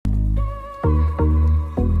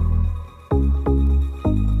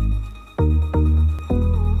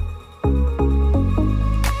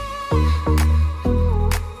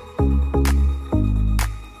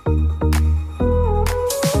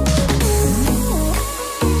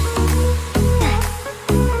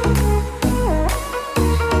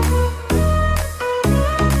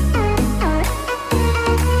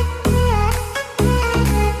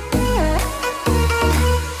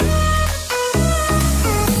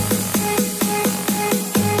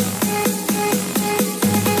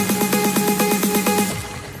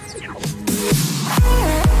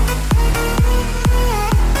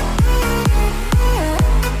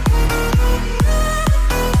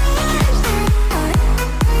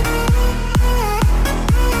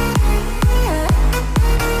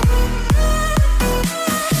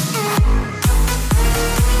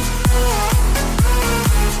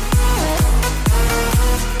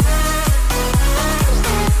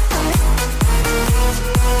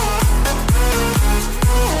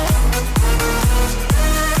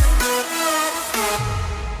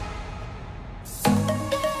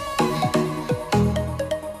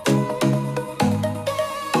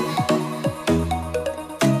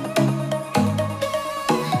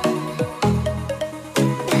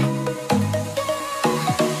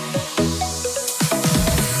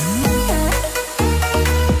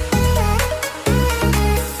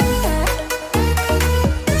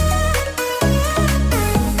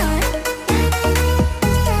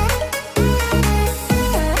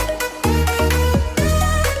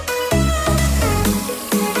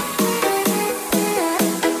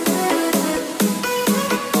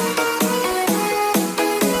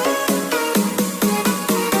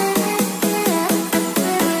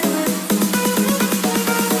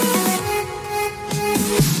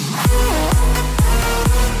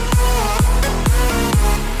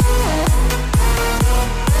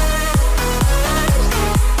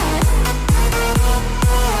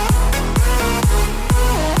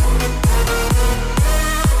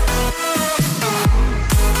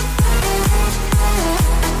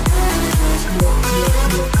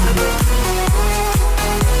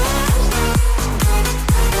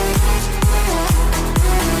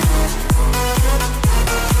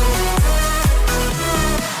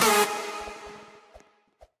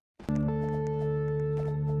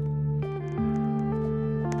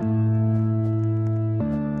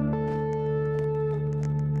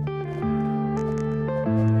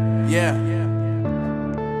Yeah.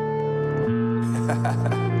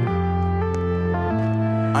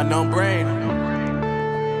 Unknown Brain,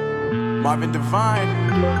 Marvin Divine.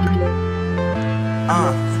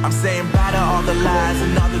 I'm saying bye to all the lies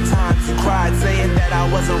and all the times you cried, saying that I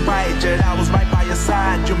wasn't right, yet I was right by your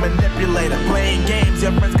side. You manipulator, playing games,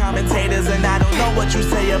 your friends commentators, and I don't know what you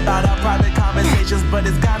say about our private conversations, but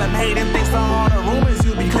it's got them hating thanks to all the rumors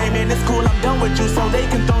you be claiming. It's cool, I'm done with you, so they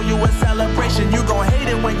can throw you a celebration. You gon' hate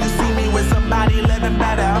it when you see me with somebody living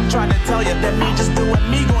better. I'm trying to tell you that me just doing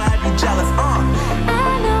me gon' have you jealous.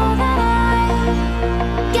 I know that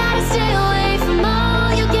I gotta stay away from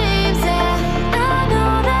all your games, yeah. I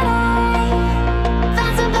know that I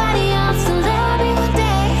found somebody else to love me one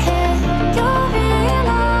day, yeah. You'll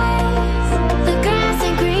realize the grass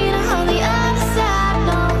ain't greener on the other side,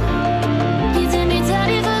 no. You did me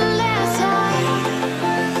dirty for the last time,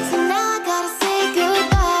 so now I gotta say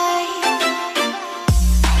goodbye.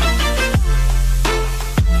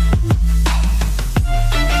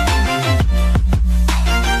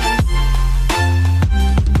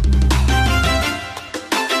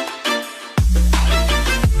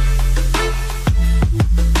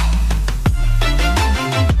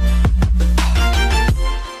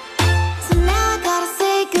 So now I gotta say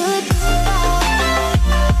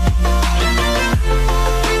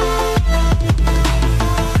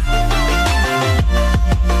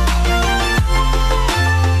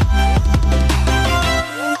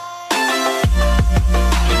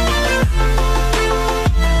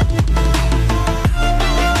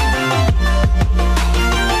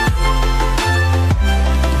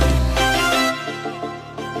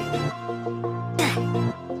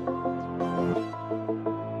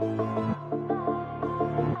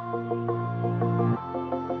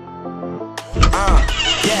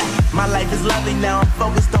Yeah, my life is lovely now, I'm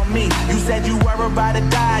focused on me. You said you were about to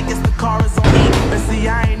die, I guess the car is on me. But see,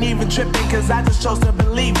 I ain't even tripping, cause I just chose to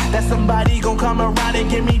believe that somebody gon' come around and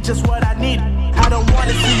give me just what I need. I don't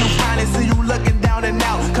wanna see you crying, see you looking down and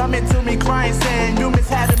out, coming to me crying, saying you miss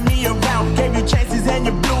having me around. Gave you chances and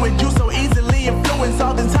you blew it, you so easily influenced.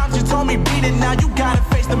 All the times you told me beat it, now you gotta